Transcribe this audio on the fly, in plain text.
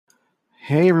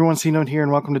Hey everyone, C-Note here,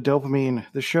 and welcome to Dopamine,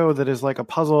 the show that is like a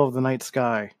puzzle of the night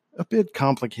sky, a bit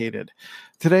complicated.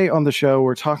 Today on the show,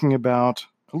 we're talking about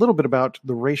a little bit about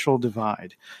the racial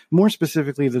divide, more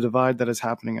specifically the divide that is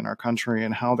happening in our country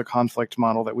and how the conflict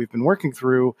model that we've been working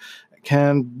through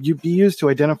can be used to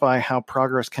identify how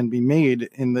progress can be made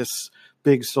in this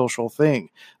big social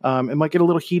thing. It might get a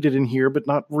little heated in here, but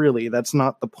not really. That's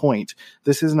not the point.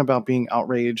 This isn't about being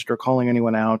outraged or calling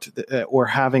anyone out or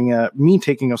having me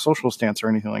taking a social stance or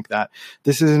anything like that.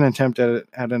 This is an attempt at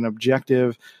an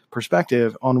objective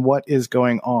perspective on what is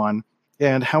going on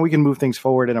and how we can move things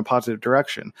forward in a positive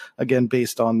direction, again,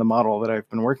 based on the model that I've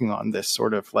been working on, this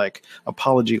sort of like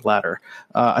apology ladder.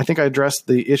 I think I addressed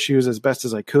the issues as best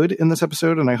as I could in this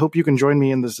episode, and I hope you can join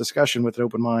me in this discussion with an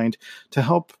open mind to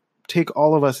help take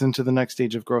all of us into the next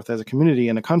stage of growth as a community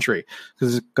and a country,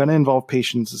 because it's going to involve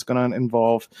patience. It's going to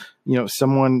involve,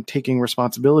 someone taking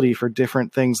responsibility for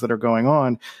different things that are going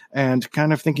on and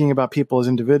kind of thinking about people as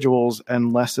individuals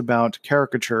and less about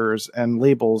caricatures and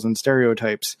labels and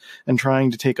stereotypes, and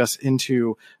trying to take us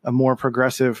into a more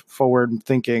progressive, forward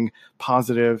thinking,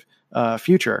 positive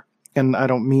future. And I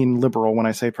don't mean liberal when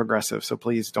I say progressive, so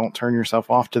please don't turn yourself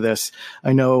off to this.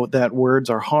 I know that words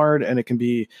are hard and it can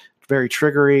be very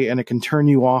triggery and it can turn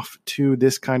you off to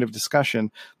this kind of discussion,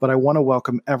 but I want to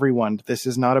welcome everyone. This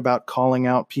is not about calling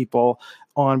out people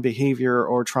on behavior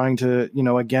or trying to,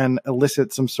 again,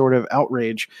 elicit some sort of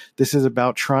outrage. This is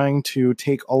about trying to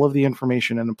take all of the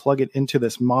information and plug it into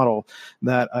this model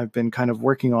that I've been kind of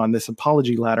working on, this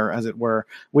apology ladder, as it were,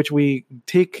 which we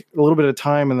take a little bit of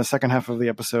time in the second half of the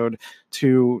episode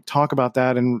to talk about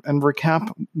that and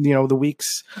recap, the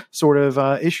week's sort of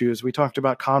issues. We talked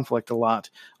about conflict a lot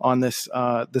on this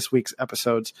week's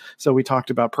episodes. So we talked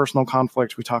about personal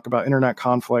conflict, we talked about internet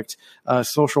conflict,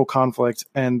 social conflict,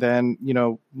 and then,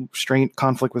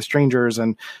 conflict with strangers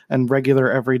and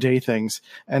regular everyday things.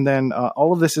 And then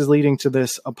all of this is leading to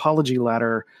this apology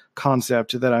ladder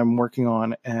concept that I'm working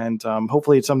on. And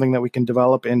hopefully it's something that we can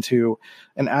develop into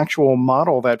an actual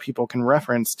model that people can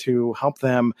reference to help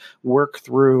them work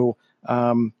through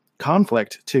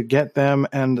conflict, to get them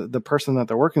and the person that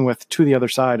they're working with to the other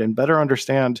side and better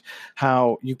understand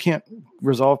how you can't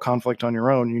resolve conflict on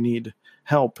your own. You need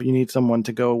help. You need someone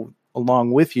to go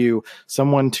along with you,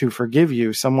 someone to forgive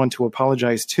you, someone to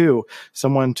apologize to,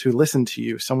 someone to listen to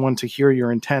you, someone to hear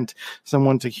your intent,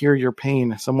 someone to hear your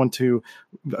pain, someone to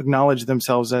acknowledge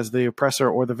themselves as the oppressor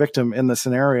or the victim in the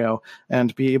scenario,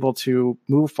 and be able to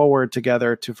move forward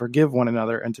together to forgive one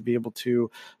another and to be able to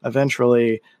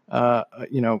eventually,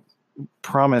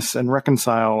 promise and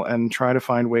reconcile and try to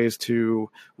find ways to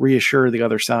reassure the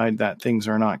other side that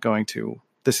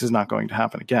this is not going to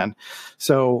happen again.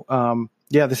 So,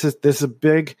 this is a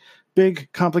big,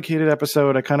 complicated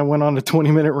episode. I kind of went on a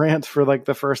 20-minute rant for like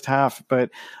the first half, but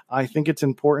I think it's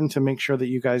important to make sure that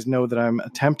you guys know that I'm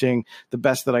attempting the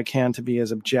best that I can to be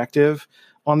as objective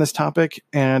on this topic.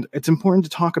 And it's important to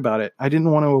talk about it. I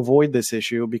didn't want to avoid this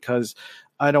issue because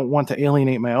I don't want to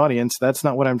alienate my audience. That's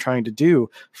not what I'm trying to do.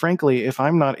 Frankly, if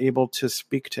I'm not able to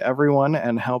speak to everyone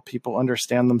and help people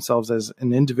understand themselves as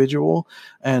an individual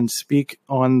and speak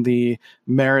on the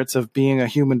merits of being a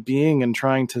human being and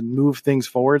trying to move things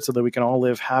forward so that we can all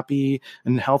live happy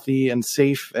and healthy and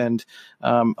safe and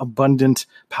abundant,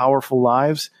 powerful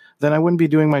lives, then I wouldn't be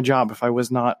doing my job if I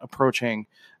was not approaching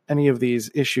any of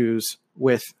these issues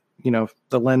with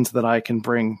the lens that I can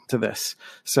bring to this.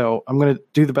 So I'm going to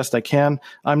do the best I can.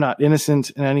 I'm not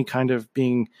innocent in any kind of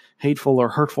being hateful or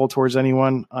hurtful towards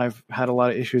anyone. I've had a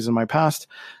lot of issues in my past.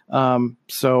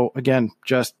 So again,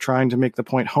 just trying to make the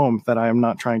point home that I am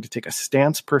not trying to take a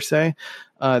stance per se.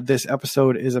 This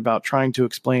episode is about trying to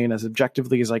explain as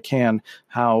objectively as I can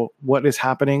what is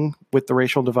happening with the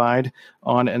racial divide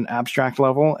on an abstract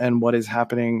level and what is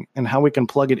happening and how we can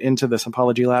plug it into this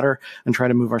apology ladder and try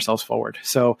to move ourselves forward.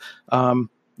 So,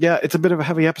 it's a bit of a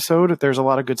heavy episode. There's a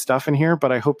lot of good stuff in here,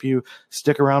 but I hope you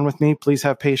stick around with me. Please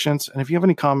have patience. And if you have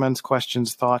any comments,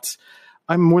 questions, thoughts,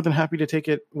 I'm more than happy to take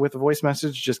it with a voice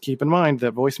message. Just keep in mind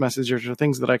that voice messages are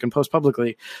things that I can post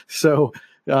publicly. So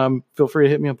feel free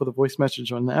to hit me up with a voice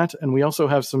message on that. And we also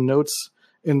have some notes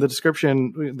in the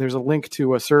description. There's a link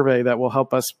to a survey that will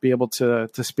help us be able to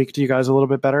speak to you guys a little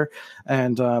bit better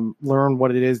and learn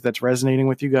what it is that's resonating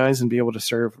with you guys and be able to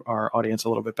serve our audience a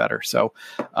little bit better. So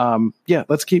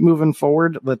let's keep moving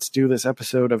forward. Let's do this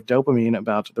episode of Dopamine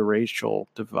about the racial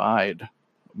divide.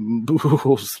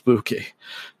 Ooh, spooky.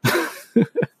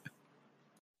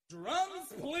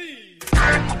 Drums, please.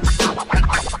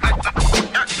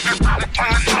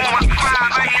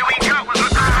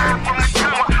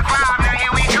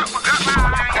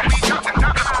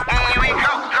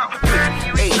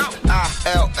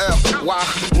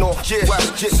 north,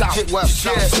 west, south, west,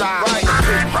 south side,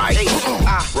 right,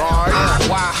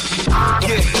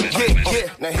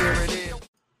 yeah. Now here it is.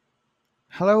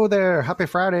 Hello there. Happy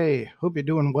Friday. Hope you're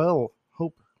doing well.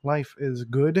 Hope life is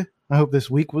good. I hope this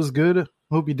week was good.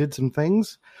 Hope you did some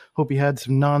things. Hope you had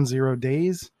some non-zero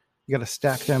days. You got to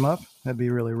stack them up. That'd be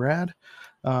really rad.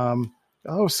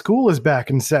 School is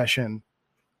back in session.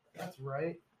 That's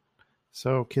right.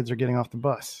 So kids are getting off the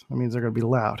bus. That means they're going to be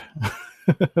loud,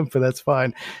 but that's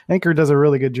fine. Anchor does a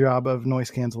really good job of noise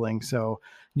canceling. So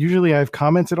usually I've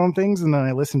commented on things and then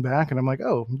I listen back and I'm like,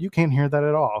 oh, you can't hear that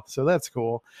at all. So that's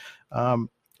cool. I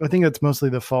think it's mostly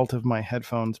the fault of my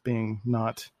headphones being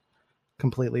not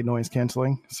completely noise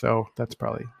canceling. So that's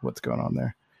probably what's going on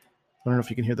there. I don't know if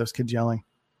you can hear those kids yelling.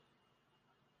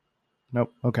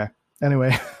 Nope. Okay.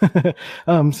 Anyway,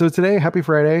 so today, happy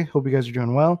Friday. Hope you guys are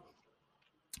doing well.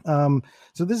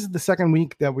 So this is the second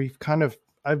week that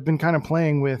I've been kind of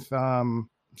playing with,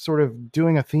 sort of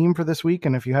doing a theme for this week.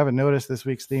 And if you haven't noticed, this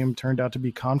week's theme turned out to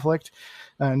be conflict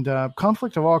and,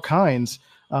 conflict of all kinds.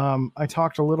 I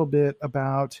talked a little bit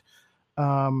about,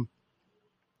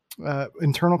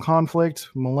 internal conflict,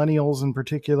 millennials in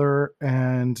particular,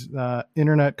 and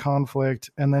internet conflict,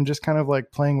 and then just kind of like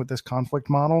playing with this conflict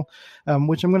model,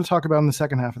 which I'm going to talk about in the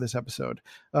second half of this episode.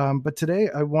 But today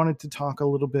I wanted to talk a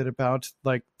little bit about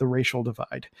like the racial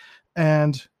divide.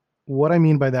 And what I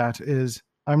mean by that is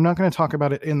I'm not going to talk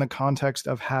about it in the context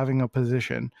of having a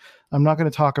position. I'm not going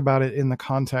to talk about it in the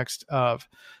context of,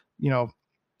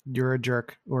 you're a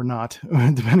jerk or not,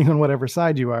 depending on whatever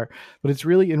side you are. But it's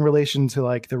really in relation to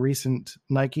like the recent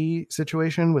Nike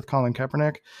situation with Colin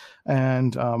Kaepernick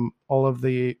and all of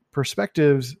the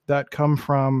perspectives that come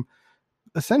from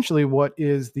essentially what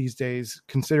is these days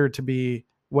considered to be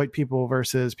white people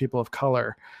versus people of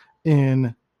color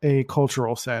in a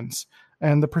cultural sense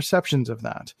and the perceptions of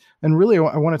that. And really,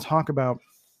 I want to talk about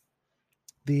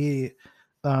the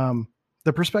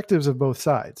perspectives of both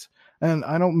sides. And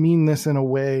I don't mean this in a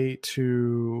way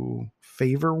to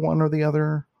favor one or the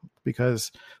other,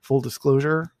 because full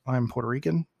disclosure, I'm Puerto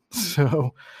Rican.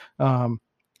 So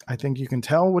I think you can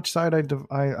tell which side I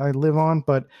live on.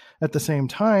 But at the same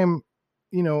time,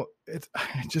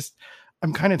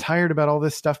 I'm kind of tired about all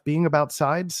this stuff being about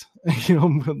sides,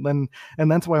 and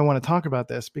that's why I want to talk about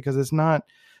this, because it's not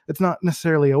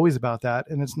necessarily always about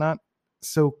that. And it's not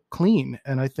so clean.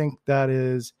 And I think that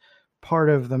is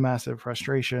part of the massive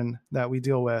frustration that we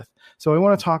deal with. So I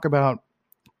want to talk about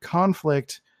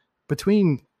conflict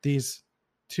between these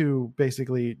two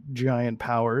basically giant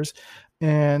powers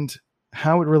and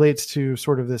how it relates to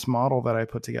sort of this model that I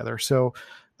put together. So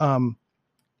I'm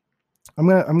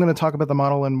going to talk about the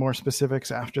model in more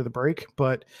specifics after the break,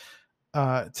 but to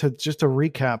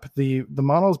recap, the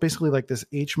model is basically like this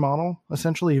H model.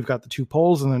 Essentially, you've got the two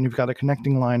poles and then you've got a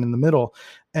connecting line in the middle.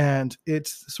 And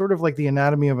it's sort of like the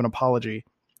anatomy of an apology,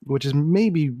 which is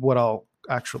maybe what I'll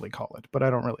actually call it, but I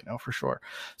don't really know for sure.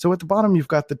 So at the bottom, you've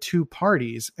got the two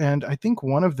parties. And I think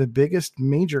one of the biggest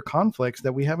major conflicts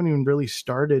that we haven't even really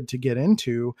started to get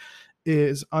into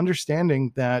is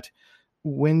understanding that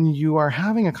when you are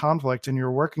having a conflict and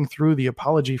you're working through the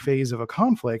apology phase of a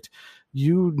conflict,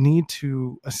 you need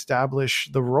to establish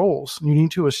the roles. You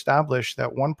need to establish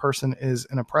that one person is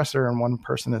an oppressor and one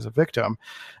person is a victim.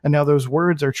 And now those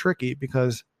words are tricky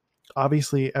because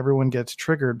obviously everyone gets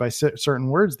triggered by certain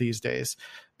words these days.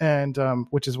 And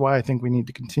which is why I think we need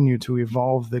to continue to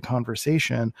evolve the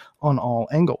conversation on all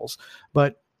angles.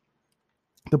 But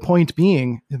the point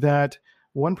being that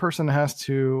one person has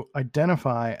to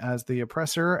identify as the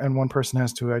oppressor and one person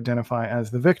has to identify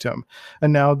as the victim.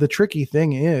 And now the tricky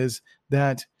thing is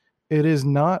that it is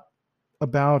not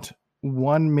about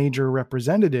one major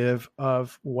representative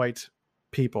of white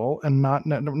people and not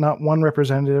one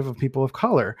representative of people of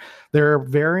color. There are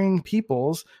varying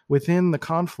peoples within the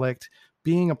conflict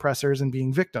being oppressors and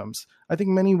being victims. I think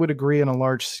many would agree on a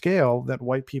large scale that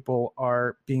white people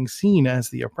are being seen as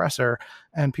the oppressor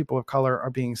and people of color are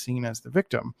being seen as the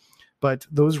victim. But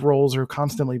those roles are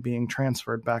constantly being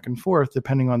transferred back and forth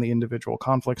depending on the individual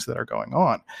conflicts that are going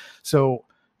on. So,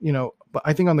 but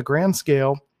I think on the grand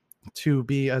scale, to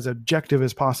be as objective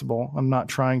as possible, I'm not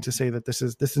trying to say that this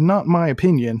is not my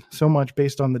opinion so much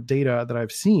based on the data that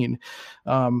I've seen.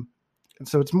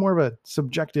 So it's more of a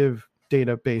subjective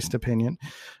data-based opinion,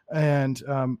 and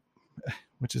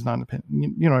which is not an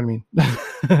opinion, you know what I mean?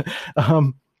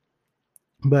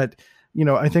 But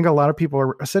I think a lot of people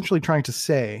are essentially trying to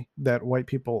say that white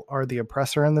people are the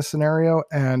oppressor in this scenario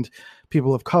and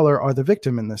people of color are the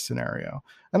victim in this scenario.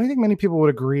 And I think many people would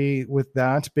agree with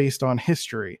that based on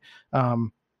history.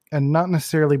 and not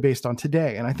necessarily based on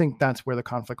today. And I think that's where the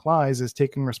conflict lies, is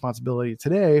taking responsibility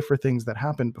today for things that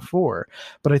happened before.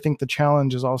 But I think the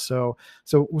challenge is also,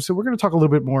 so we're going to talk a little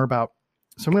bit more about,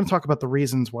 so I'm going to talk about the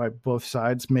reasons why both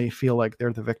sides may feel like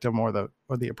they're the victim or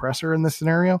the oppressor in this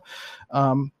scenario,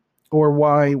 or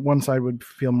why one side would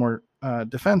feel more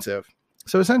defensive.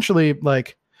 So essentially,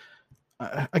 like,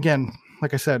 again,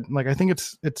 like I said, like, I think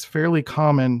it's fairly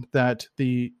common that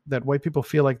white people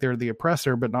feel like they're the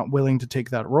oppressor, but not willing to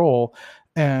take that role,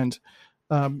 and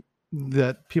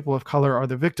that people of color are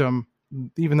the victim,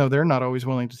 even though they're not always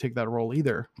willing to take that role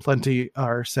either. Plenty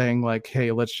are saying like,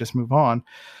 hey, let's just move on.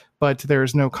 But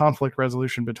there's no conflict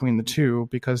resolution between the two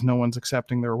because no one's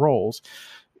accepting their roles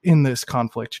in this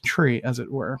conflict tree, as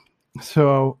it were.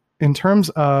 So in terms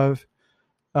of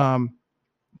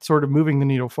sort of moving the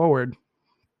needle forward,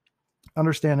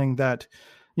 understanding that,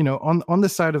 you know, on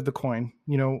this side of the coin,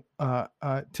 you know,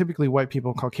 typically white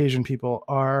people, Caucasian people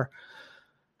are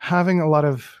having a lot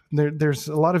of, there's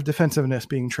a lot of defensiveness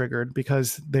being triggered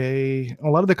because a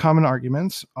lot of the common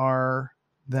arguments are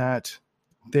that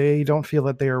they don't feel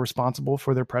that they are responsible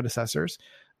for their predecessors.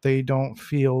 They don't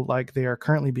feel like they are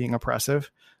currently being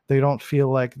oppressive. They don't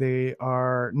feel like they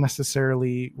are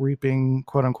necessarily reaping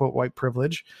quote unquote white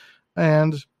privilege.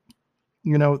 And,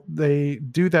 you know, they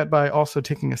do that by also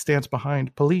taking a stance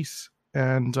behind police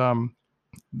and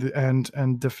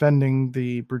defending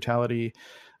the brutality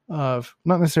of,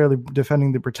 not necessarily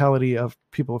defending the brutality of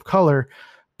people of color,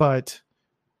 but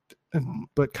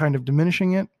kind of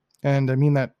diminishing it. And I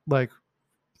mean that, like,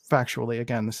 factually.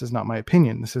 Again, this is not my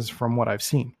opinion. This is from what I've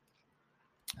seen.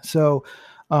 So,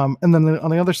 and then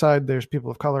on the other side, there's people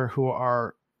of color who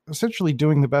are essentially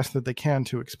doing the best that they can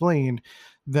to explain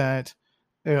that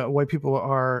white people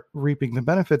are reaping the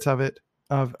benefits of it,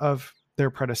 of their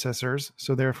predecessors.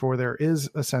 So therefore there is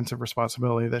a sense of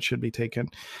responsibility that should be taken.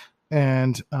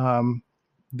 And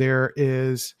there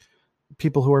is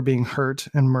people who are being hurt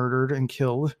and murdered and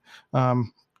killed.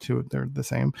 They're the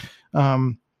same.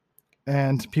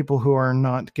 And people who are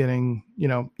not getting, you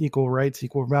know, equal rights,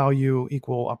 equal value,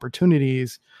 equal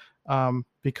opportunities,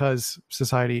 because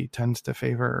society tends to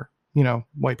favor, you know,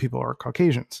 white people or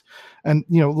Caucasians. And,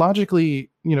 you know,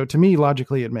 logically, you know, to me,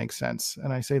 logically, it makes sense.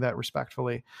 And I say that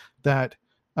respectfully, that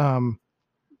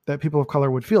that people of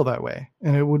color would feel that way.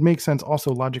 And it would make sense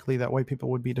also logically that white people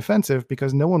would be defensive,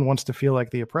 because no one wants to feel like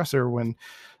the oppressor when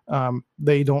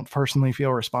they don't personally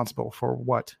feel responsible for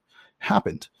what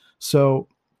happened. So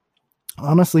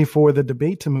honestly, for the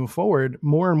debate to move forward,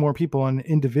 more and more people on an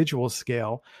individual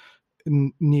scale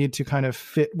need to kind of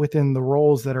fit within the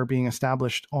roles that are being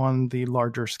established on the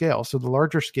larger scale. So the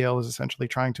larger scale is essentially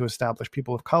trying to establish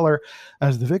people of color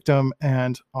as the victim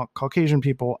and Caucasian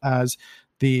people as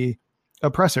the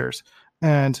oppressors.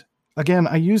 And again,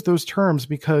 I use those terms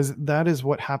because that is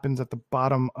what happens at the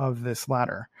bottom of this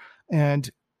ladder. And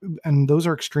those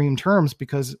are extreme terms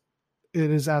because it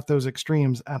is at those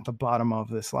extremes at the bottom of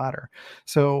this ladder.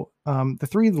 So the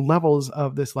three levels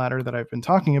of this ladder that I've been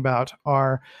talking about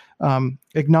are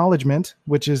acknowledgement,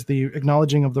 which is the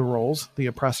acknowledging of the roles, the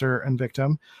oppressor and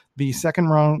victim. The second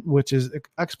round, which is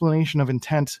explanation of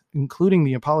intent, including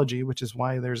the apology, which is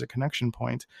why there's a connection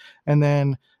point. And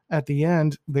then at the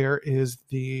end, there is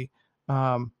the,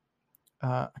 I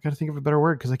got to think of a better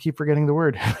word because I keep forgetting the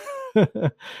word,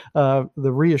 the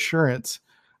reassurance.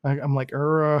 I'm like,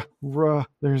 there's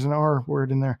an R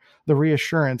word in there. The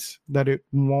reassurance that it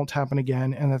won't happen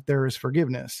again and that there is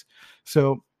forgiveness.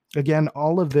 So again,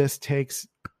 all of this takes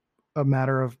a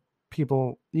matter of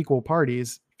people, equal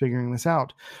parties, figuring this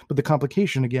out. But the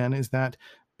complication again is that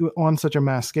on such a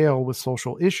mass scale with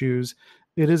social issues,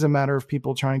 it is a matter of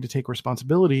people trying to take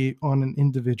responsibility on an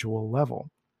individual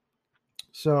level.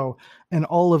 So, and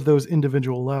all of those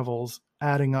individual levels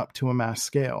adding up to a mass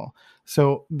scale.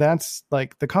 So that's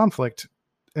like the conflict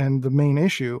and the main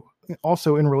issue,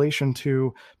 also in relation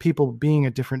to people being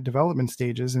at different development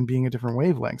stages and being at different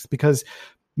wavelengths, because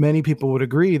many people would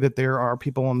agree that there are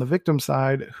people on the victim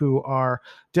side who are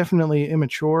definitely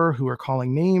immature, who are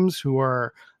calling names, who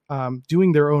are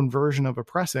doing their own version of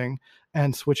oppressing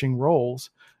and switching roles.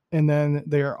 And then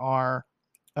there are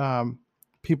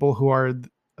people who are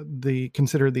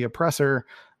considered the oppressor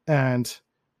and,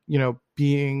 you know,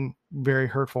 being very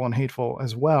hurtful and hateful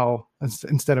as well,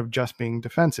 instead of just being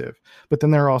defensive. But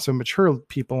then there are also mature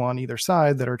people on either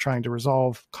side that are trying to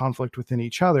resolve conflict within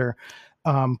each other.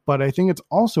 But I think it's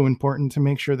also important to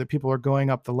make sure that people are going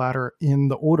up the ladder in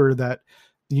the order that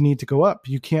you need to go up.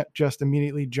 You can't just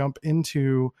immediately jump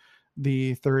into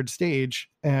the third stage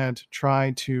and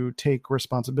try to take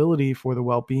responsibility for the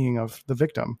well-being of the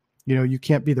victim. You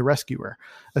can't be the rescuer,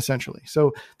 essentially.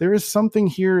 So there is something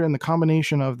here in the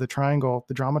combination of the triangle,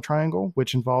 the drama triangle,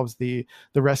 which involves the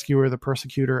rescuer, the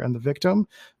persecutor, and the victim,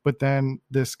 but then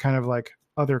this kind of like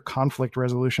other conflict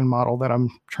resolution model that I'm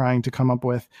trying to come up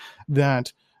with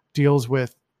that deals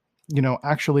with,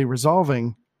 actually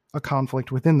resolving a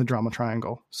conflict within the drama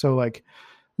triangle. So like,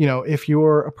 if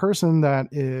you're a person that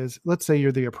is, let's say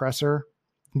you're the oppressor,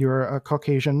 you're a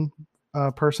Caucasian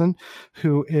person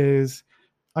who is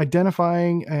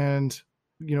identifying and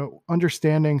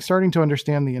starting to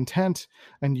understand the intent,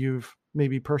 and you've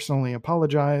maybe personally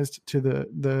apologized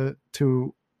to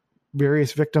to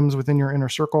various victims within your inner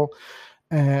circle,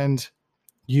 and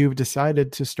you've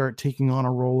decided to start taking on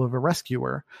a role of a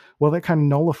rescuer. Well, that kind of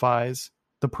nullifies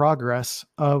the progress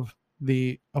of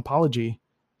the apology,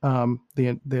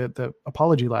 the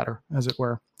apology ladder, as it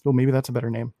were. Well, maybe that's a better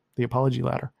name, the apology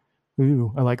ladder.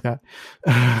 Ooh, I like that.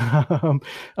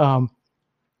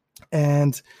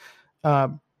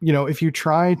 If you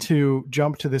try to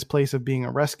jump to this place of being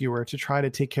a rescuer to try to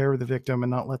take care of the victim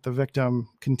and not let the victim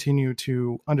continue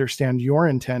to understand your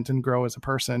intent and grow as a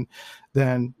person,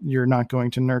 then you're not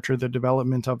going to nurture the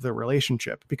development of the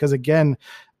relationship. Because again,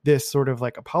 this sort of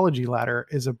like apology ladder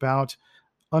is about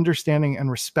understanding and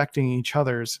respecting each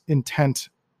other's intent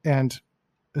and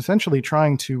essentially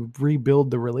trying to rebuild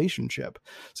the relationship.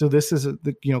 So this is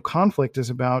conflict is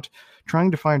about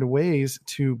trying to find ways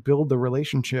to build the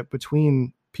relationship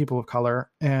between people of color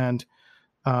and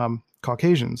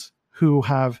Caucasians who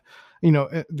have,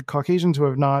 the Caucasians who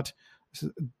have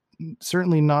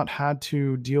certainly not had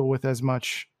to deal with as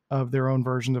much of their own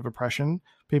versions of oppression.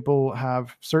 People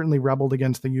have certainly rebelled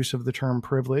against the use of the term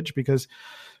privilege, because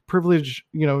privilege,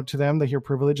 to them, they hear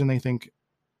privilege and they think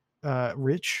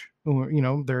rich.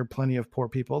 There are plenty of poor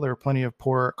people. There are plenty of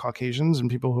poor Caucasians and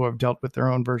people who have dealt with their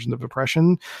own versions of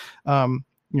oppression,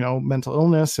 mental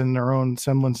illness and their own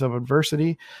semblance of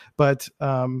adversity. But,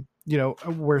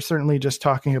 we're certainly just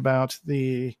talking about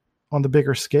on the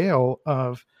bigger scale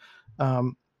of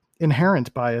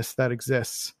inherent bias that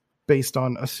exists based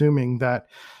on assuming that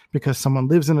because someone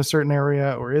lives in a certain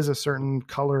area or is a certain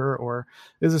color or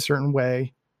is a certain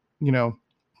way,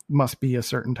 must be a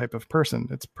certain type of person.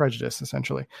 It's prejudice,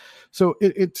 essentially. So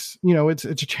it's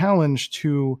a challenge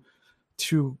to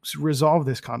resolve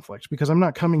this conflict, because I'm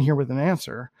not coming here with an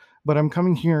answer, but I'm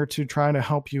coming here to try to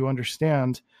help you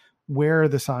understand where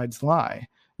the sides lie,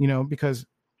 because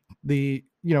the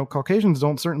Caucasians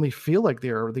don't certainly feel like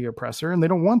they're the oppressor, and they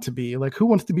don't want to be. Like, who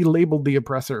wants to be labeled the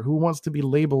oppressor? Who wants to be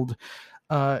labeled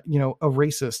a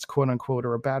racist, quote unquote,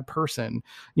 or a bad person,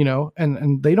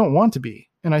 and they don't want to be.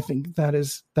 And I think that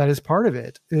is part of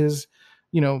it is,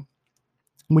 when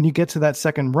you get to that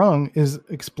second rung, is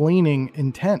explaining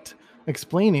intent,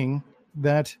 explaining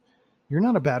that you're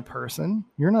not a bad person.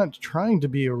 You're not trying to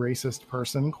be a racist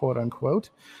person, quote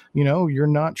unquote. You're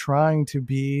not trying to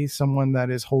be someone that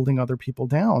is holding other people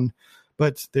down,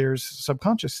 but there's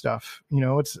subconscious stuff.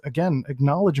 It's, again,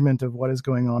 acknowledgement of what is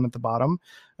going on at the bottom,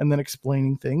 and then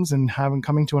explaining things and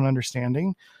coming to an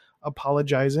understanding,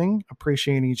 apologizing,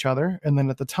 appreciating each other. And then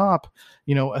at the top,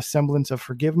 a semblance of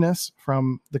forgiveness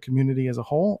from the community as a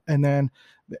whole. And then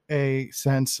a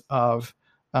sense of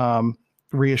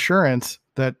reassurance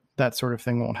that that sort of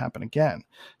thing won't happen again.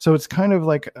 So it's kind of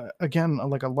like, again,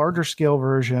 like a larger scale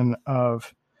version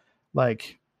of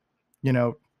like,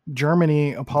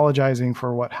 Germany apologizing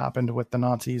for what happened with the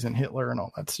Nazis and Hitler and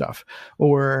all that stuff,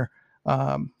 or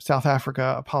South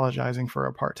Africa apologizing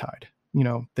for apartheid.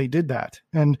 They did that.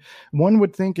 And one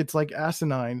would think it's like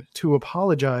asinine to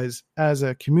apologize as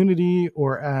a community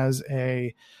or as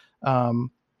a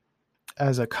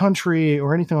country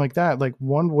or anything like that. Like,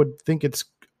 one would think it's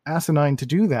asinine to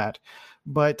do that.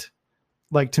 But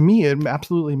like, to me, it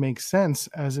absolutely makes sense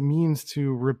as a means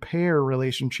to repair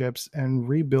relationships and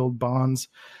rebuild bonds.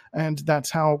 And that's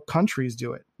how countries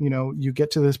do it. You get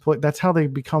to this point, that's how they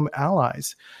become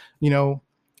allies.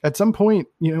 At some point,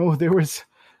 there was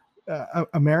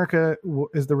America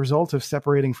is the result of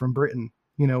separating from Britain.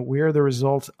 We are the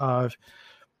result of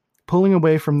pulling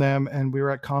away from them, and we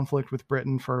were at conflict with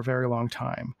Britain for a very long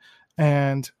time.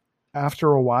 And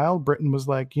after a while, Britain was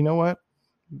like, you know what?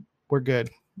 We're good.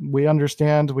 We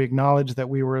understand. We acknowledge that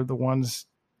we were the ones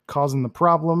causing the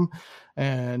problem,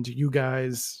 and you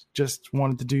guys just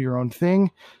wanted to do your own thing.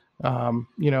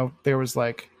 There was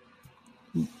like,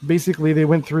 basically they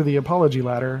went through the apology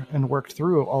ladder and worked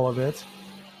through all of it.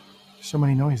 So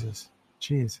many noises.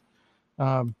 Jeez.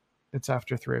 It's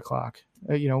after 3:00.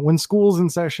 When school's in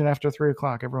session after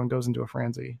 3:00, everyone goes into a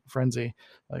frenzy.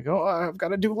 Like, oh, I've got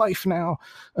to do life now.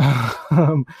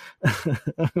 I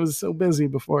was so busy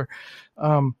before.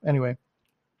 Anyway,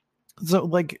 So,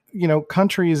 like,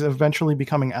 countries eventually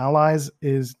becoming allies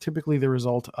is typically the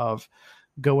result of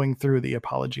going through the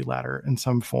apology ladder in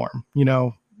some form.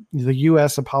 The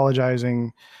U.S.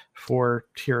 apologizing for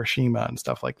Hiroshima and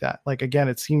stuff like that. Like, again,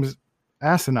 it seems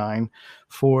asinine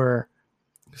for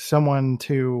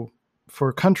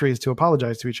countries to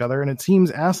apologize to each other, and it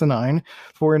seems asinine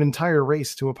for an entire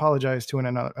race to apologize to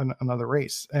another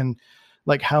race. And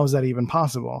like, how is that even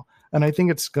possible? And I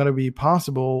think it's going to be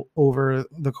possible over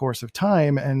the course of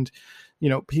time, and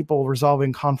people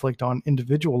resolving conflict on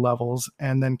individual levels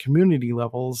and then community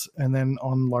levels and then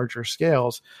on larger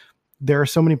scales. There are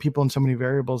so many people and so many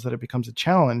variables that it becomes a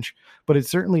challenge, but it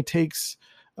certainly takes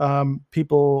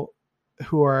people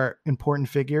who are important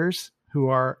figures, who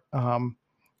are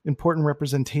important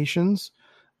representations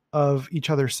of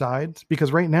each other's sides,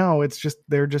 because right now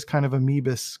they're just kind of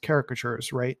amoebus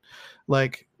caricatures, right?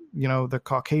 Like, the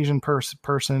Caucasian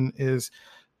person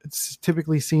it's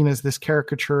typically seen as this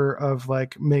caricature of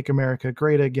like Make America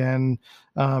Great Again,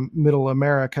 Middle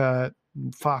America,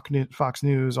 Fox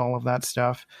News, all of that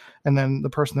stuff. And then the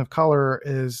person of color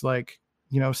is like,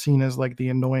 seen as like the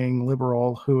annoying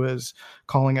liberal who is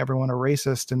calling everyone a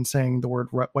racist and saying the word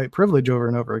white privilege over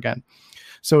and over again.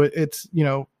 So it's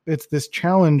this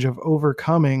challenge of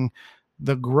overcoming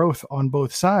the growth on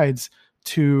both sides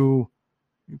to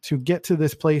get to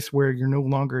this place where you're no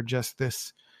longer just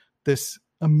this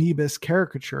amoebus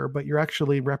caricature, but you're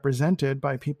actually represented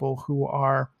by people who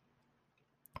are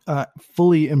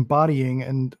fully embodying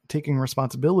and taking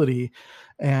responsibility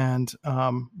and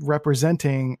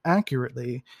representing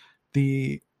accurately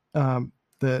the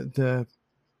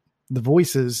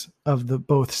voices of the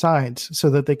both sides, so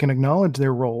that they can acknowledge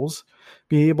their roles,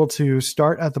 be able to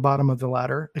start at the bottom of the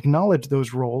ladder, acknowledge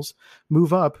those roles,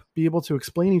 move up, be able to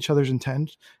explain each other's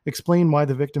intent, explain why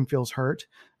the victim feels hurt,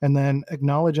 and then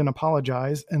acknowledge and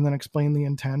apologize, and then explain the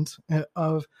intent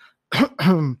of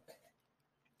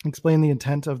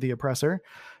the oppressor.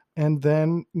 And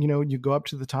then, you go up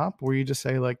to the top where you just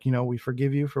say like, we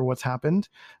forgive you for what's happened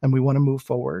and we want to move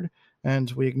forward, and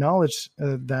we acknowledge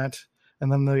that.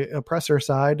 And then the oppressor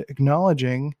side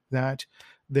acknowledging that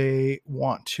they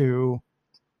want to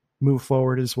move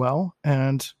forward as well,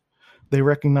 and they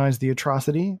recognize the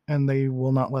atrocity and they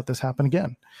will not let this happen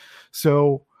again.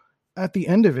 So at the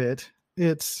end of it,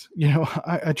 it's,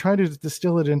 I try to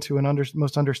distill it into an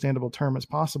most understandable term as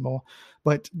possible,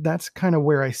 but that's kind of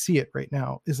where I see it right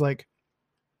now, is like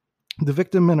the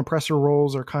victim and oppressor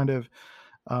roles are kind of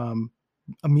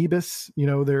amoebus.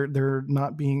 They're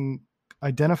not being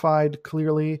identified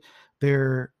clearly.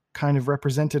 They're kind of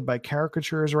represented by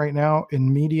caricatures right now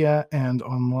in media and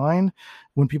online.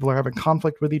 When people are having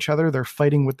conflict with each other, they're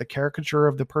fighting with the caricature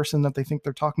of the person that they think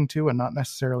they're talking to, and not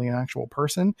necessarily an actual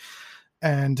person.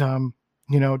 And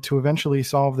to eventually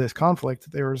solve this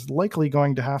conflict, there's likely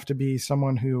going to have to be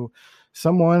someone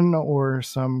or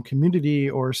some community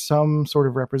or some sort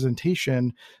of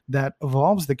representation that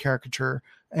evolves the caricature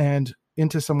and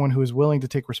into someone who is willing to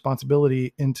take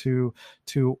responsibility, to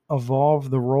evolve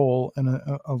the role and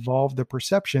evolve the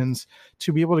perceptions,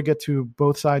 to be able to get to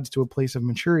both sides to a place of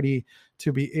maturity,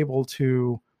 to be able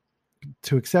to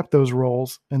accept those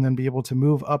roles, and then be able to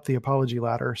move up the apology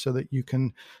ladder so that you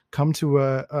can come to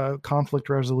a conflict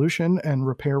resolution and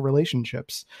repair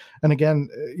relationships. And again,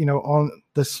 on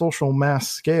the social mass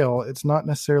scale, it's not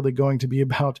necessarily going to be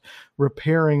about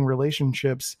repairing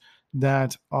relationships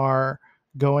that are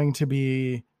going to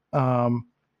be, it's not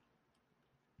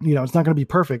going to be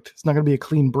perfect. It's not going to be a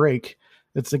clean break.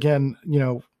 It's, again,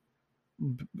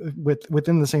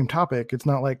 within the same topic. It's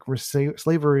not like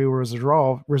slavery was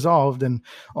resolved and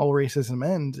all racism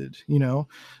ended,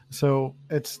 so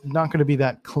it's not going to be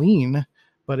that clean,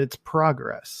 but it's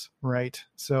progress, right?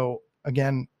 So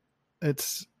again,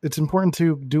 it's important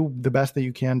to do the best that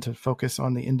you can to focus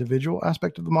on the individual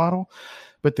aspect of the model,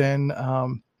 but then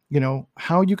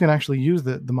how you can actually use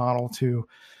the model to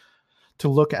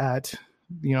look at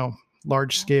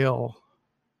large scale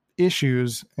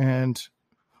issues and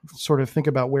sort of think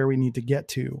about where we need to get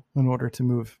to in order to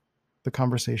move the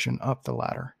conversation up the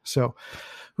ladder. So,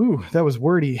 that was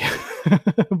wordy,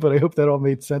 but I hope that all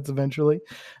made sense eventually.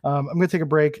 I'm going to take a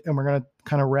break, and we're going to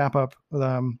kind of wrap up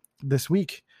this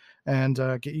week and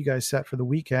get you guys set for the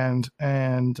weekend,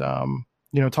 and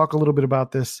talk a little bit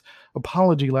about this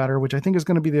apology ladder, which I think is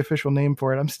going to be the official name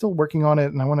for it. I'm still working on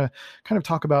it, and I want to kind of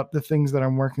talk about the things that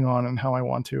I'm working on and how I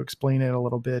want to explain it a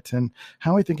little bit and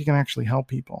how I think it can actually help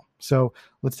people. So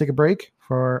let's take a break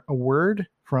for a word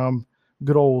from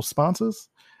good old sponsors,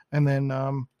 and then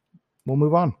we'll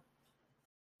move on.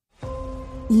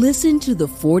 Listen to the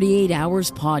 48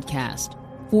 Hours podcast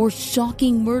for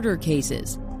shocking murder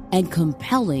cases, and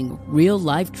compelling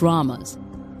real-life dramas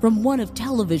from one of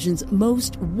television's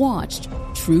most watched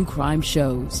true crime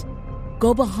shows.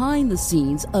 Go behind the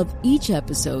scenes of each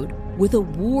episode with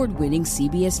award-winning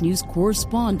CBS News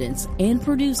correspondents and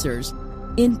producers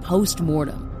in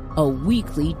Postmortem, a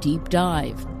weekly deep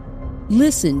dive.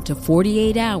 Listen to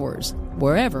 48 Hours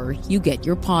wherever you get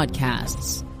your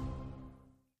podcasts.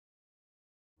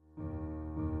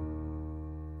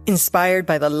 Inspired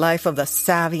by the life of the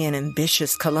savvy and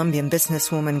ambitious Colombian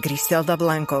businesswoman Griselda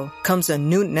Blanco comes a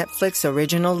new Netflix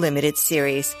original limited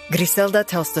series. Griselda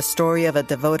tells the story of a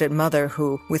devoted mother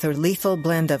who, with her lethal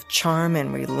blend of charm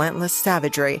and relentless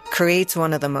savagery, creates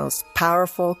one of the most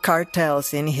powerful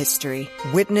cartels in history.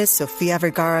 Witness Sofia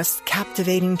Vergara's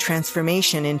captivating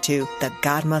transformation into the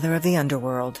godmother of the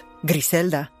underworld.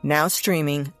 Griselda, now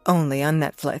streaming only on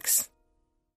Netflix.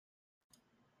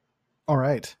 All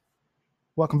right.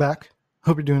 Welcome back.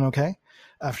 Hope you're doing okay.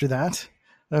 After that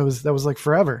was like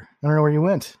forever. I don't know where you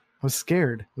went. I was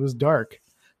scared. It was dark.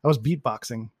 I was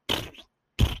beatboxing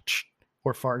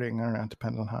or farting. I don't know. It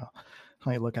depends on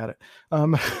how you look at it.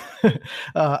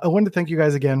 I wanted to thank you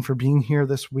guys again for being here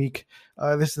this week.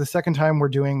 This is the second time we're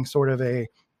doing sort of a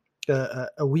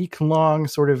week-long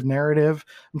sort of narrative.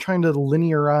 I'm trying to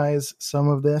linearize some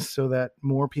of this so that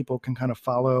more people can kind of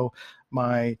follow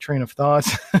my train of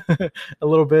thoughts a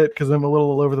little bit, because I'm a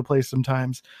little all over the place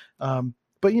sometimes.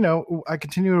 But, you know, I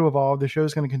continue to evolve. The show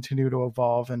is going to continue to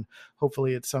evolve, and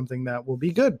hopefully it's something that will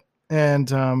be good.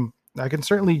 And I can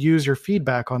certainly use your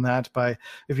feedback on that by,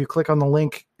 if you click on the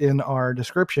link in our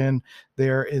description,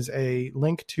 there is a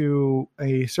link to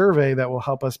a survey that will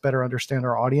help us better understand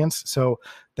our audience. So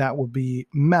that will be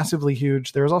massively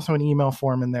huge. There's also an email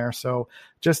form in there. So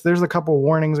just, there's a couple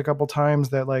warnings a couple times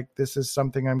that like, this is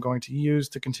something I'm going to use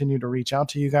to continue to reach out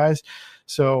to you guys.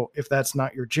 So if that's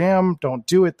not your jam, don't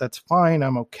do it. That's fine.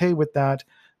 I'm okay with that.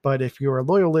 But if you're a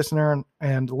loyal listener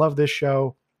and love this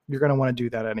show, you're going to want to do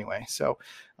that anyway. So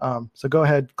go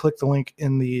ahead, click the link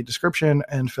in the description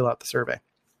and fill out the survey.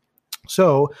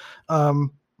 So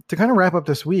to kind of wrap up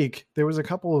this week, there was a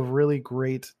couple of really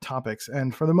great topics.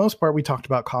 And for the most part, we talked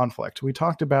about conflict. We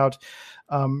talked about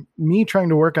me trying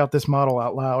to work out this model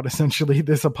out loud, essentially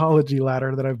this apology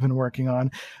ladder that I've been working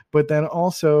on, but then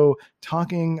also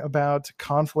talking about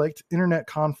conflict, internet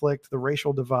conflict, the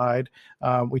racial divide.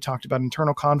 We talked about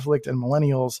internal conflict and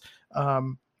millennials,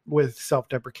 with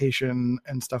self-deprecation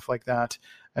and stuff like that.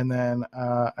 And then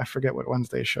I forget what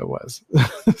Wednesday's show was.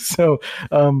 So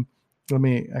let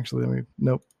me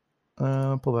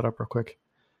pull that up real quick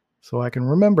so I can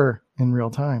remember in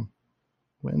real time.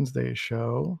 Wednesday's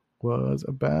show was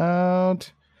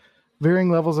about varying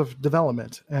levels of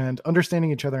development and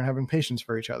understanding each other and having patience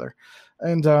for each other.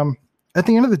 And at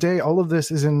the end of the day, all of this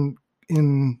is in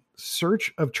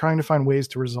search of trying to find ways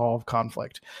to resolve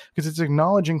conflict, because it's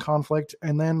acknowledging conflict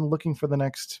and then looking for the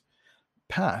next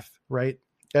path, right?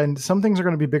 And some things are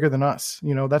going to be bigger than us.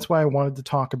 You know, that's why I wanted to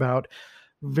talk about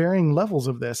varying levels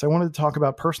of this. I wanted to talk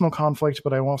about personal conflict,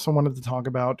 but I also wanted to talk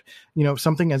about, you know,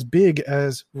 something as big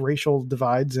as racial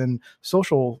divides and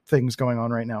social things going on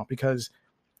right now, because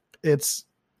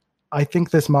I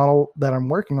think this model that I'm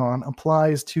working on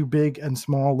applies to big and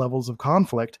small levels of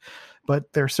conflict,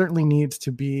 but there certainly needs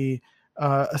to be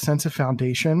a sense of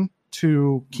foundation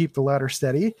to keep the ladder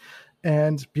steady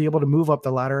and be able to move up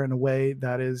the ladder in a way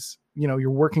that is, you know, you're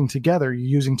working together, you're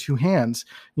using two hands,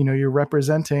 you know, you're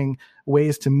representing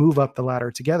ways to move up the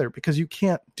ladder together, because you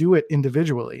can't do it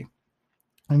individually.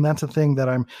 And that's a thing that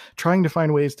I'm trying to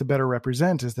find ways to better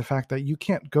represent, is the fact that you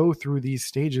can't go through these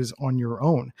stages on your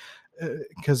own.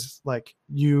 Because like,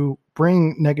 you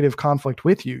bring negative conflict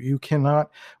with you. You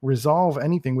cannot resolve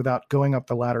anything without going up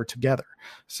the ladder together.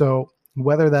 So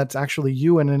whether that's actually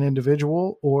you and an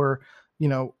individual, or, you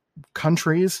know,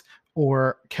 countries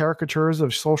or caricatures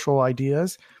of social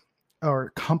ideas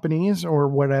or companies or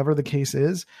whatever the case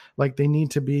is, like, they need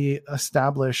to be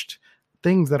established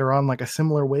things that are on like a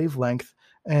similar wavelength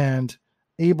and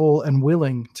able and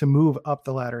willing to move up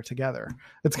the ladder together.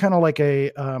 It's kind of like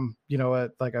a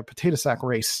potato sack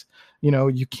race. You know,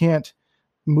 you can't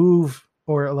move,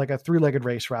 or like a three-legged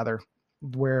race rather,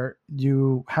 where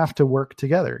you have to work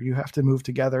together. You have to move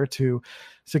together to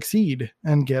succeed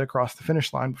and get across the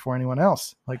finish line before anyone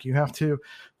else. Like, you have to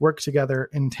work together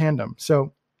in tandem.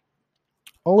 So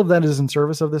all of that is in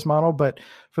service of this model. But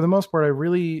for the most part, I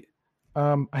really,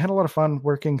 I had a lot of fun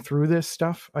working through this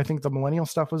stuff. I think the millennial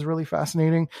stuff was really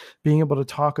fascinating, being able to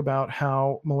talk about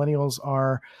how millennials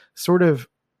are sort of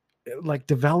like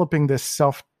developing this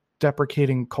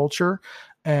self-deprecating culture.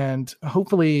 And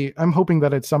hopefully, I'm hoping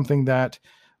that it's something that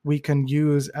we can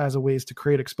use as a ways to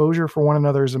create exposure for one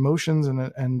another's emotions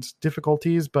and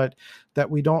difficulties, but that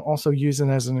we don't also use it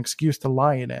as an excuse to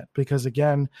lie in it. Because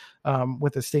again,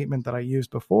 with the statement that I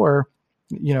used before,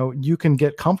 you can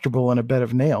get comfortable in a bed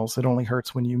of nails. It only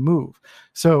hurts when you move.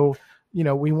 So,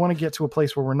 we want to get to a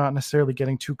place where we're not necessarily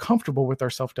getting too comfortable with our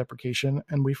self-deprecation,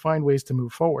 and we find ways to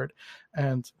move forward.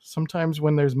 And sometimes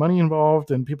when there's money involved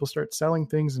and people start selling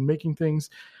things and making things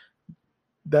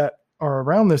that are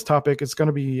around this topic, it's going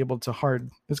to be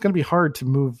hard to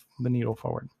move the needle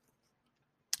forward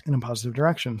in a positive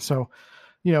direction. So,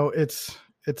 it's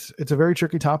a very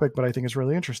tricky topic, but I think it's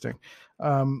really interesting.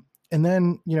 And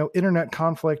then, internet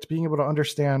conflict, being able to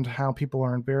understand how people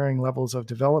are in varying levels of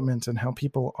development and how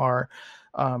people are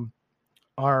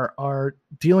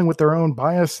dealing with their own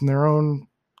bias and their own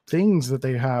things that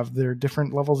they have, their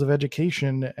different levels of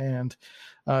education and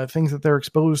things that they're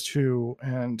exposed to,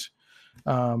 and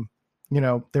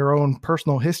their own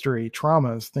personal history,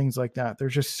 traumas, things like that.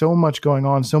 There's just so much going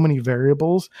on, so many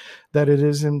variables, that it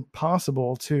is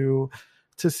impossible to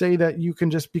say that you can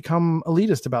just become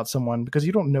elitist about someone because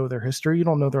you don't know their history, you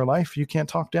don't know their life, you can't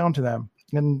talk down to them.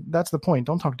 And that's the point.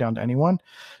 Don't talk down to anyone.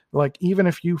 Like, even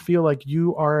if you feel like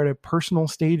you are at a personal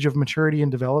stage of maturity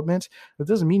and development, that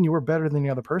doesn't mean you are better than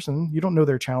the other person. You don't know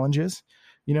their challenges.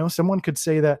 Someone could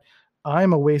say that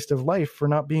I'm a waste of life for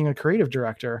not being a creative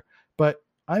director, but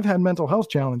I've had mental health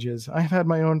challenges. I've had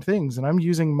my own things, and I'm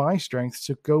using my strengths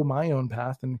to go my own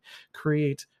path and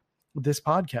create this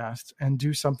podcast and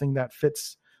do something that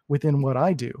fits within what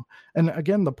I do. And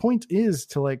again, the point is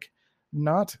to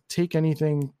not take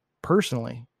anything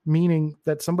personally, meaning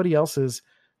that somebody else's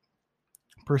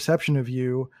perception of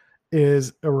you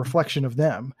is a reflection of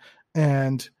them.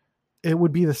 And it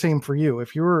would be the same for you.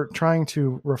 If you're trying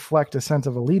to reflect a sense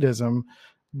of elitism,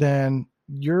 then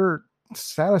you're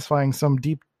satisfying some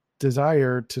deep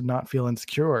desire to not feel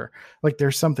insecure. Like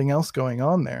there's something else going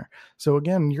on there. So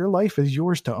again, your life is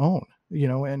yours to own,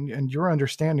 and your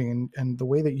understanding and the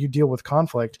way that you deal with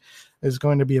conflict is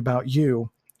going to be about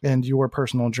you and your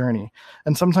personal journey.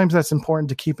 And sometimes that's important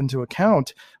to keep into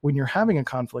account when you're having a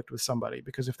conflict with somebody,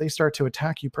 because if they start to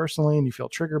attack you personally and you feel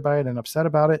triggered by it and upset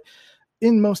about it,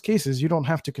 in most cases, you don't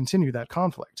have to continue that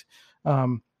conflict.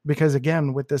 Because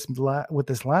again, with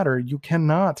this ladder, you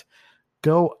cannot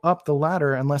go up the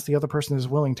ladder unless the other person is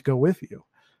willing to go with you.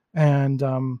 And,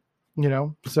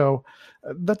 so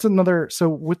that's another, so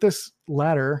with this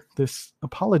ladder, this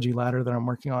apology ladder that I'm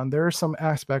working on, there are some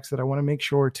aspects that I want to make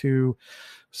sure to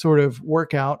sort of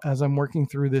work out as I'm working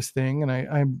through this thing. And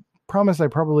I promise I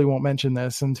probably won't mention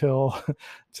this until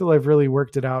I've really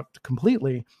worked it out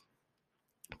completely.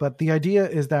 But the idea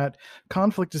is that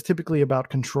conflict is typically about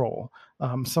control,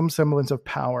 some semblance of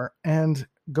power, and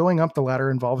going up the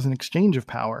ladder involves an exchange of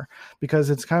power, because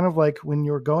it's kind of like when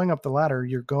you're going up the ladder,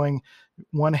 you're going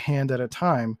one hand at a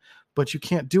time, but you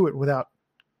can't do it without,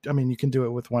 you can do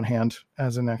it with one hand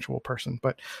as an actual person,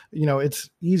 but it's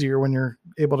easier when you're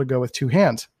able to go with two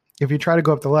hands. If you try to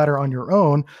go up the ladder on your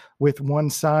own with one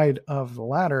side of the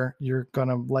ladder, you're going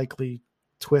to likely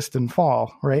twist and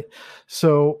fall, right?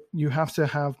 So you have to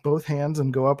have both hands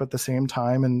and go up at the same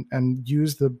time and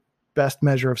use the best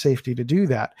measure of safety to do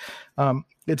that.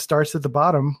 It starts at the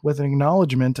bottom with an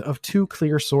acknowledgement of two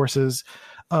clear sources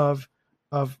of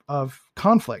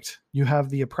conflict. You have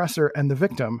the oppressor and the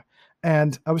victim.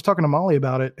 And I was talking to Molly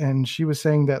about it, and she was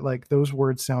saying that those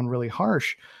words sound really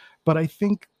harsh, but I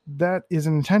think that is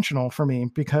intentional for me,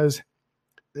 because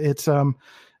it's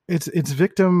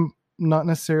victim, not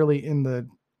necessarily in the,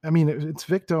 it's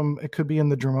victim. It could be in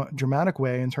the dramatic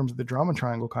way, in terms of the drama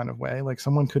triangle kind of way. Like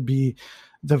someone could be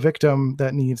the victim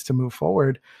that needs to move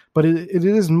forward, but it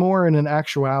is more in an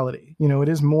actuality. It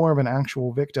is more of an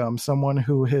actual victim, someone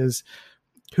who is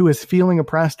feeling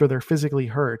oppressed or they're physically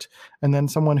hurt. And then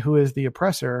someone who is the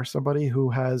oppressor, somebody who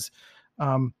has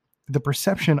the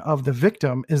perception of the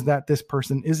victim is that this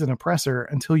person is an oppressor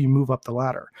until you move up the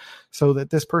ladder, so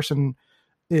that this person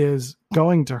is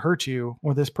going to hurt you,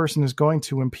 or this person is going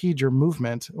to impede your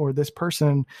movement, or this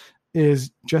person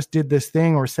just did this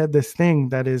thing or said this thing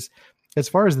that is, as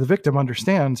far as the victim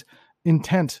understands,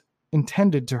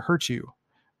 intended to hurt you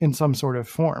in some sort of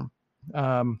form.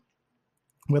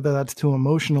 Whether that's to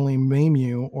emotionally maim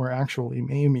you or actually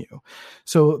maim you.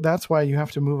 So that's why you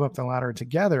have to move up the ladder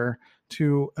together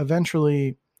to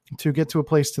eventually to get to a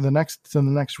place to the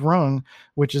next rung,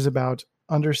 which is about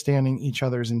understanding each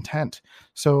other's intent.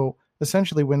 So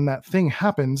essentially, when that thing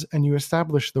happens and you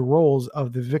establish the roles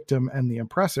of the victim and the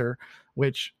oppressor,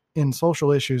 which in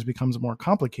social issues becomes more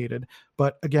complicated,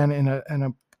 but again, in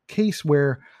a case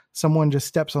where someone just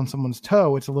steps on someone's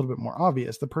toe, it's a little bit more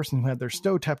obvious. The person who had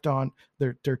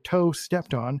their toe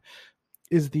stepped on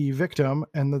is the victim,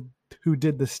 and who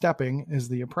did the stepping is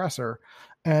the oppressor.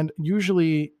 And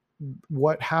usually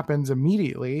what happens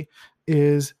immediately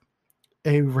is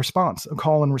a response, a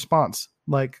call and response.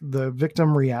 Like the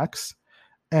victim reacts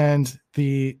and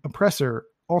the oppressor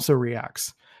also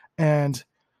reacts. And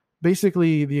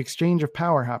basically the exchange of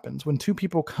power happens. When two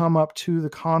people come up to the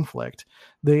conflict,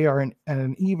 they are at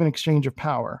an even exchange of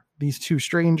power. These two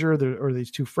strangers or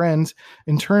these two friends,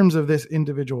 in terms of this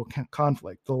individual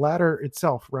conflict, the ladder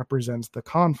itself represents the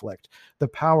conflict. The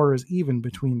power is even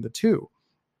between the two.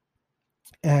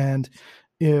 And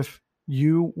if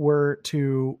you were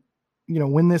to,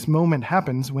 when this moment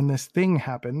happens, when this thing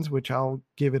happens, which I'll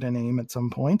give it a name at some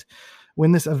point,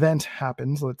 when this event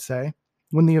happens, let's say,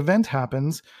 when the event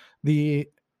happens, the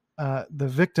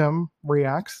victim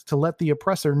reacts to let the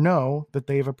oppressor know that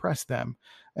they've oppressed them.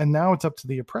 And now it's up to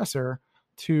the oppressor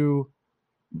to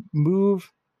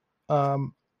move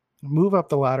up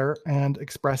the ladder and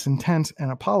express intent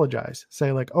and apologize.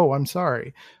 Say like, oh, I'm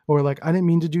sorry. Or like, I didn't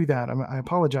mean to do that. I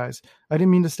apologize. I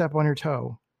didn't mean to step on your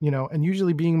toe. And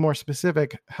usually being more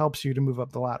specific helps you to move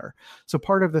up the ladder. So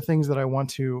part of the things that I want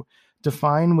to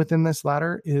define within this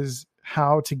ladder is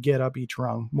how to get up each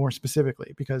rung more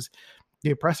specifically, because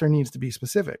the oppressor needs to be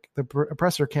specific. The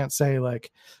oppressor can't say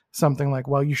like something like,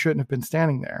 well, you shouldn't have been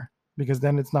standing there, because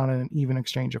then it's not an even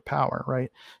exchange of power, right?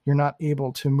 You're not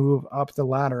able to move up the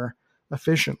ladder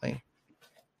efficiently.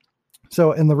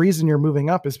 So, and the reason you're moving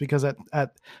up is because at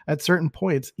certain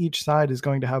points, each side is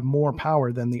going to have more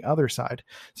power than the other side.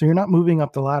 So you're not moving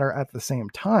up the ladder at the same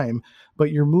time,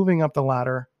 but you're moving up the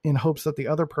ladder in hopes that the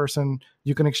other person,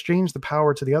 you can exchange the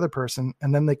power to the other person,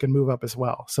 and then they can move up as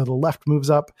well. So the left moves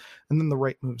up and then the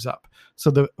right moves up.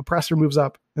 So the oppressor moves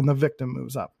up and the victim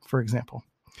moves up, for example.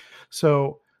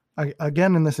 So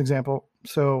again, in this example,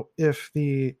 so if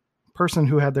the person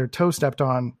who had their toe stepped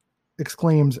on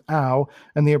exclaims, ow,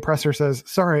 and the oppressor says,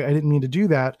 sorry, I didn't mean to do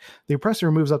that, the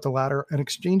oppressor moves up the ladder and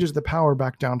exchanges the power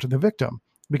back down to the victim.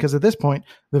 Because at this point,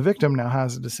 the victim now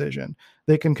has a decision.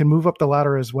 They can move up the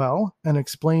ladder as well and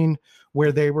explain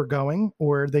where they were going,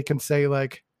 or they can say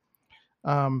like,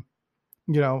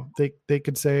 they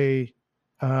could say,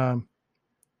 oh,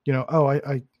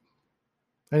 I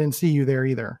didn't see you there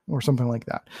either, or something like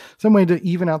that. Some way to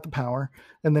even out the power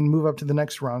and then move up to the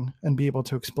next rung and be able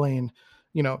to explain,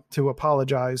 to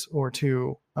apologize, or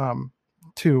to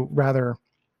rather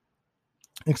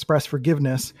express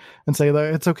forgiveness and say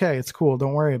that it's okay, it's cool,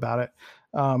 don't worry about it.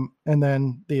 And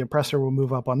then the oppressor will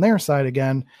move up on their side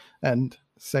again and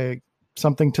say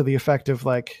something to the effect of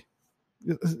like,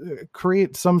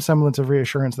 create some semblance of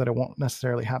reassurance that it won't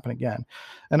necessarily happen again.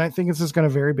 And I think it's just going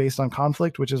to vary based on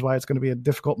conflict, which is why it's going to be a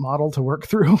difficult model to work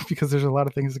through, because there's a lot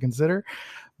of things to consider.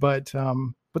 But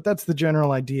that's the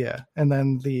general idea. And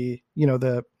then so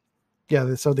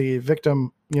the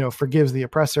victim, forgives the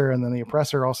oppressor, and then the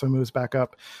oppressor also moves back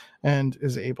up and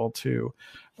is able to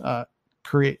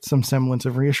create some semblance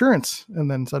of reassurance. And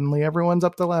then suddenly everyone's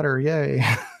up the ladder. Yay.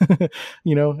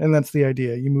 And that's the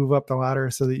idea. You move up the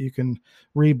ladder so that you can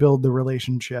rebuild the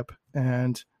relationship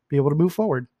and be able to move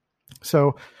forward.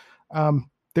 So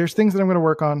there's things that I'm going to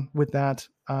work on with that.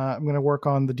 I'm going to work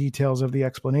on the details of the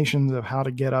explanations of how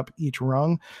to get up each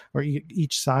rung, or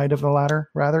each side of the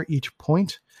ladder, rather, each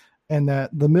point. And that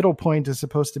the middle point is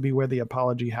supposed to be where the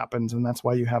apology happens. And that's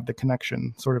why you have the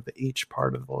connection, sort of the H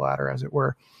part of the ladder, as it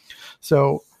were.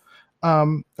 So I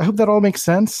hope that all makes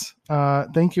sense.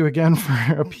 Thank you again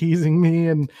for appeasing me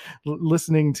and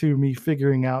listening to me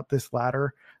figuring out this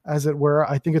ladder, as it were.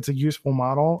 I think it's a useful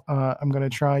model. I'm going to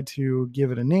try to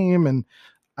give it a name, and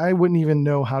I wouldn't even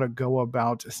know how to go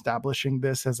about establishing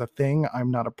this as a thing. I'm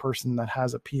not a person that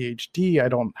has a PhD. I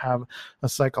don't have a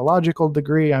psychological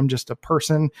degree. I'm just a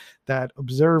person that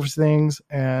observes things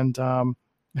and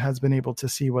has been able to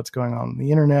see what's going on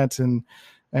the internet, and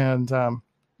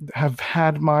have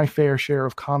had my fair share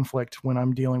of conflict when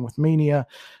I'm dealing with mania.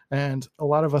 And a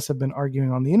lot of us have been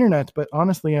arguing on the internet, but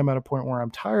honestly, I'm at a point where I'm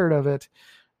tired of it,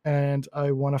 and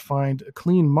I want to find a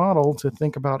clean model to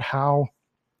think about how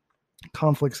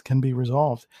conflicts can be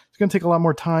resolved. It's going to take a lot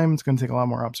more time. It's going to take a lot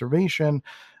more observation,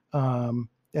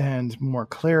 and more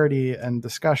clarity and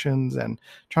discussions, and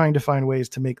trying to find ways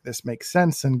to make this make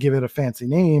sense and give it a fancy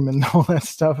name and all that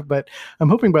stuff. But I'm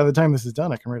hoping by the time this is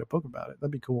done, I can write a book about it. That'd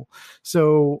be cool.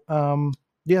 So,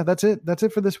 yeah, that's it. That's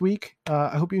it for this week.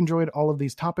 I hope you enjoyed all of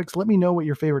these topics. Let me know what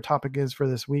your favorite topic is for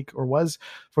this week, or was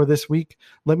for this week.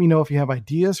 Let me know if you have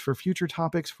ideas for future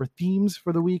topics, for themes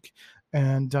for the week.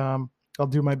 And, I'll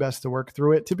do my best to work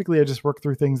through it. Typically, I just work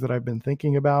through things that I've been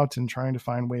thinking about and trying to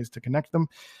find ways to connect them.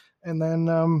 And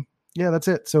then, that's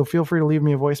it. So feel free to leave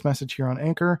me a voice message here on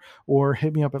Anchor or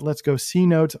hit me up at Let's Go C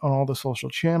Note on all the social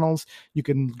channels. You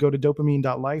can go to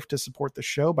dopamine.life to support the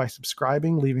show by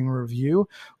subscribing, leaving a review,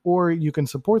 or you can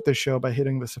support the show by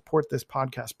hitting the support this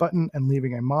podcast button and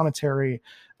leaving a monetary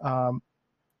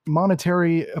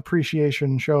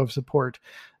appreciation show of support.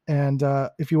 And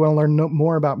if you want to learn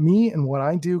more about me and what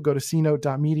I do, go to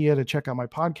cnote.media to check out my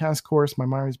podcast course, my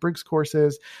Myers-Briggs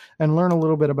courses, and learn a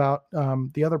little bit about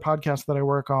the other podcasts that I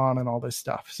work on and all this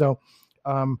stuff. So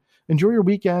enjoy your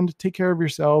weekend. Take care of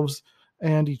yourselves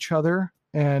and each other,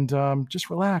 and just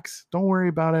relax. Don't worry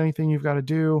about anything you've got to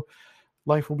do.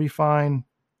 Life will be fine.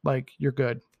 Like, you're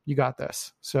good. You got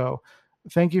this. So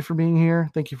thank you for being here.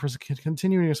 Thank you for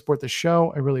continuing to support the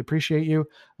show. I really appreciate you.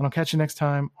 And I'll catch you next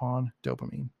time on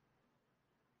Dopamine.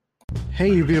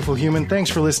 Hey, you beautiful human. Thanks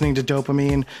for listening to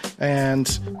Dopamine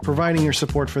and providing your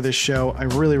support for this show. I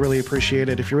really, really appreciate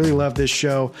it. If you really love this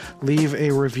show, leave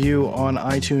a review on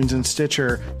iTunes and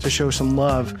Stitcher to show some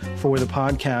love for the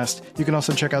podcast. You can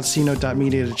also check out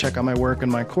cnote.media to check out my work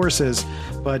and my courses.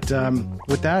 But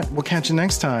with that, we'll catch you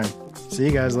next time. See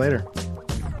you guys later.